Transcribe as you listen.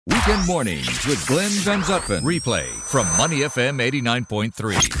Weekend Mornings with Glenn van Zutphen. Replay from Money FM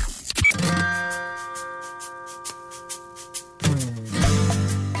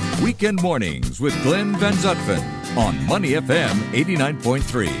 89.3. Weekend Mornings with Glenn van Zutphen on Money FM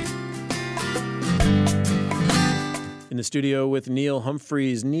 89.3. In the studio with Neil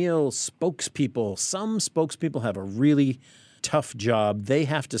Humphreys. Neil, spokespeople. Some spokespeople have a really tough job. They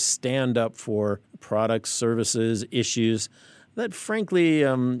have to stand up for products, services, issues that, frankly,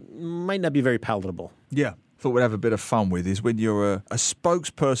 might not be very palatable. Yeah. Thought we'd have a bit of fun with is when you're a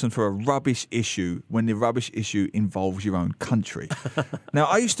spokesperson for a rubbish issue, when the rubbish issue involves your own country. Now,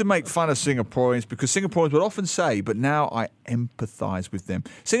 I used to make fun of Singaporeans because Singaporeans would often say, but now I empathise with them.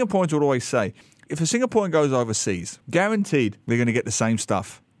 Singaporeans would always say, if a Singaporean goes overseas, guaranteed they're going to get the same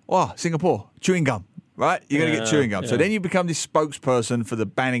stuff. Oh, Singapore, chewing gum. Right? You're going to get chewing gum. So then you become this spokesperson for the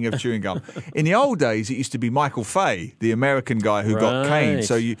banning of chewing gum. In the old days, it used to be Michael Fay, the American guy who got caned.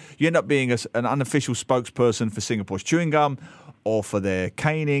 So you end up being an unofficial spokesperson for Singapore's chewing gum, or for their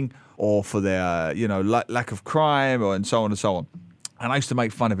caning, or for their lack of crime, and so on and so on. And I used to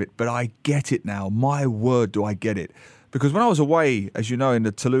make fun of it, but I get it now. My word, do I get it. Because when I was away, as you know, in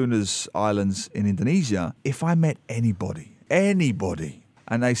the Telunas Islands in Indonesia, if I met anybody,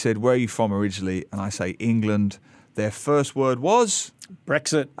 and they said, where are you from originally? And I say, England. Their first word was?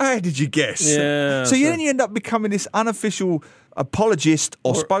 Brexit. How did you guess? Yeah. So then you end up becoming this unofficial apologist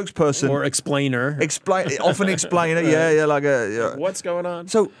or spokesperson. Or explainer. Often explainer, yeah. What's going on?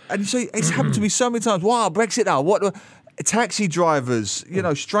 So it's happened to me so many times. Wow, Brexit now. What? Taxi drivers,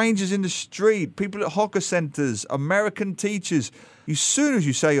 strangers in the street, people at hawker centres, American teachers. As soon as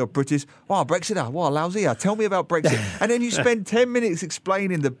you say you're British, wow, Brexit, wow, lousy, tell me about Brexit. And then you spend 10 minutes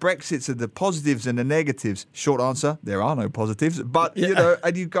explaining the Brexits and the positives and the negatives. Short answer, there are no positives. But,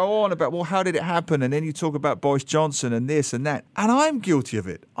 and you go on about, well, how did it happen? And then you talk about Boris Johnson and this and that. And I'm guilty of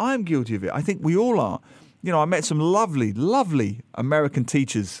it. I think we all are. I met some lovely, lovely American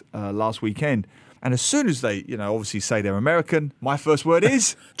teachers last weekend. And as soon as they, obviously say they're American, my first word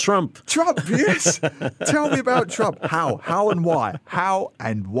is... Trump. Trump, yes. Tell me about Trump. How and why? How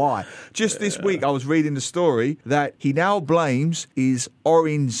and why? Just this week, I was reading the story that he now blames his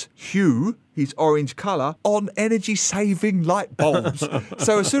orange hue, his orange colour, on energy-saving light bulbs.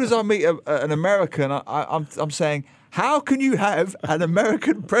 So as soon as I meet an American, I'm saying... How can you have an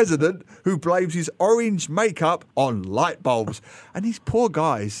American president who blames his orange makeup on light bulbs? And these poor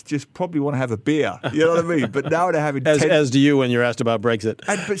guys just probably want to have a beer. You know what I mean? But now they're having... As do you when you're asked about Brexit.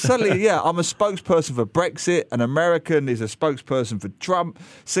 But suddenly, I'm a spokesperson for Brexit. An American is a spokesperson for Trump.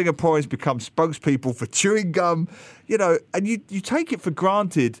 Singaporeans become spokespeople for chewing gum. And you take it for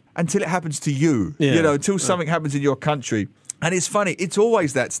granted until it happens to you. Until something happens in your country. And it's funny, it's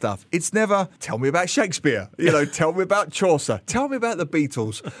always that stuff. It's never, tell me about Shakespeare, tell me about Chaucer, tell me about the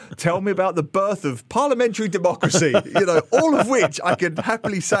Beatles, tell me about the birth of parliamentary democracy, all of which I can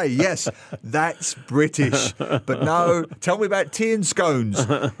happily say, yes, that's British. But no, tell me about tea and scones,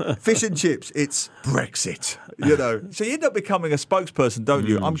 fish and chips, it's Brexit, So you end up becoming a spokesperson, don't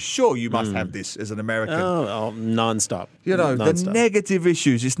you? I'm sure you must have this as an American. Oh, nonstop. The negative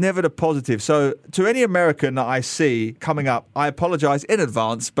issues, it's never the positive. So to any American that I see coming up, I apologise in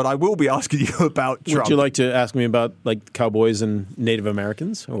advance, but I will be asking you about Trump. Would you like to ask me about cowboys and Native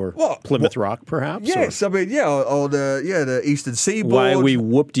Americans, or Plymouth Rock, perhaps? Yes, or the Eastern Seaboard. Why we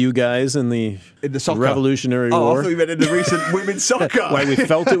whooped you guys in the Revolutionary War. Oh, I thought you meant in the recent women's soccer. Why we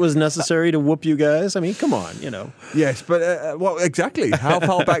felt it was necessary to whoop you guys. I mean, come on, Yes, but exactly. How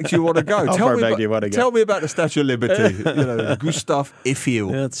far back do you want to go? How far back do you want to go? Tell me about the Statue of Liberty. Gustave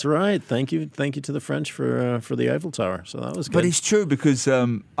Eiffel. That's right. Thank you to the French for the Eiffel Tower. So that was good. But it's true because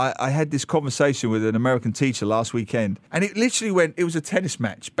I had this conversation with an American teacher last weekend, and it literally it was a tennis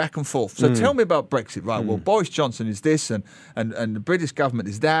match, back and forth. So tell me about Brexit. Right, well, Boris Johnson is this, and the British government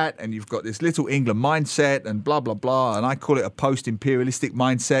is that, and you've got this little England mindset, and blah, blah, blah, and I call it a post-imperialistic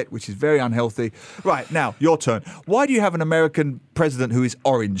mindset, which is very unhealthy. Right, now, your turn. Why do you have an American president who is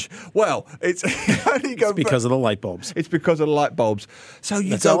orange? Well, it's because of the light bulbs. It's because of the light bulbs. So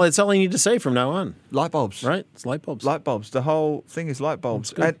that's all I need to say from now on. Light bulbs. Right, it's light bulbs. Light bulbs. The whole thing is light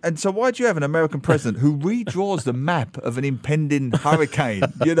bulbs. And so why do you have an American president who redraws the map of an impending hurricane,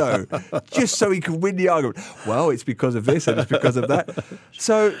 just so he can win the argument? Well, it's because of this and it's because of that.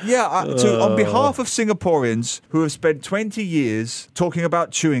 So, on behalf of Singaporeans who have spent 20 years talking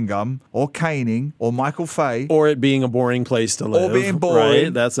about chewing gum or caning or Michael Fay. Or it being a boring place to live. Or being boring.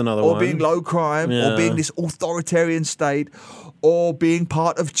 Right, that's another one. Or being low crime. Or being this authoritarian state. Or being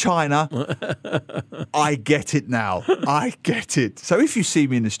part of China. I get it now. I get it. So if you see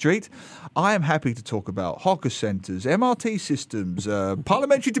me in the street, I am happy to talk about hawker centres, MRT systems,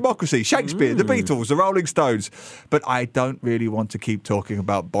 parliamentary democracy, Shakespeare, the Beatles, the Rolling Stones. But I don't really want to keep talking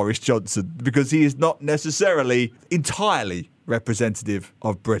about Boris Johnson because he is not necessarily entirely representative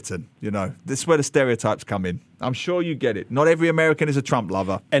of Britain. This is where the stereotypes come in. I'm sure you get it. Not every American is a Trump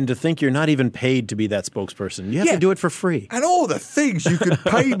lover. And to think you're not even paid to be that spokesperson. You have to do it for free. And all the things you could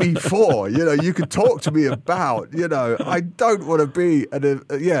pay me for, you could talk to me about, I don't want to be,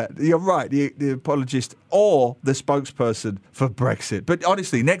 you're right, the apologist or the spokesperson for Brexit. But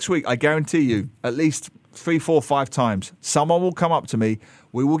honestly, next week, I guarantee you, at least 3, 4, 5 times, someone will come up to me,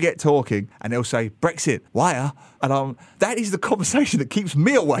 we will get talking, and they'll say, Brexit, why? And that is the conversation that keeps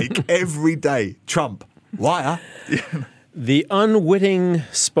me awake every day. Trump, why? The Unwitting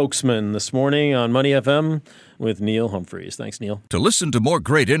Spokesman this morning on Money FM with Neil Humphreys. Thanks, Neil. To listen to more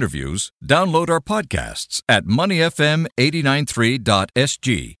great interviews, download our podcasts at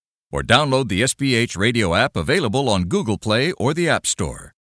moneyfm893.sg or download the SBH radio app available on Google Play or the App Store.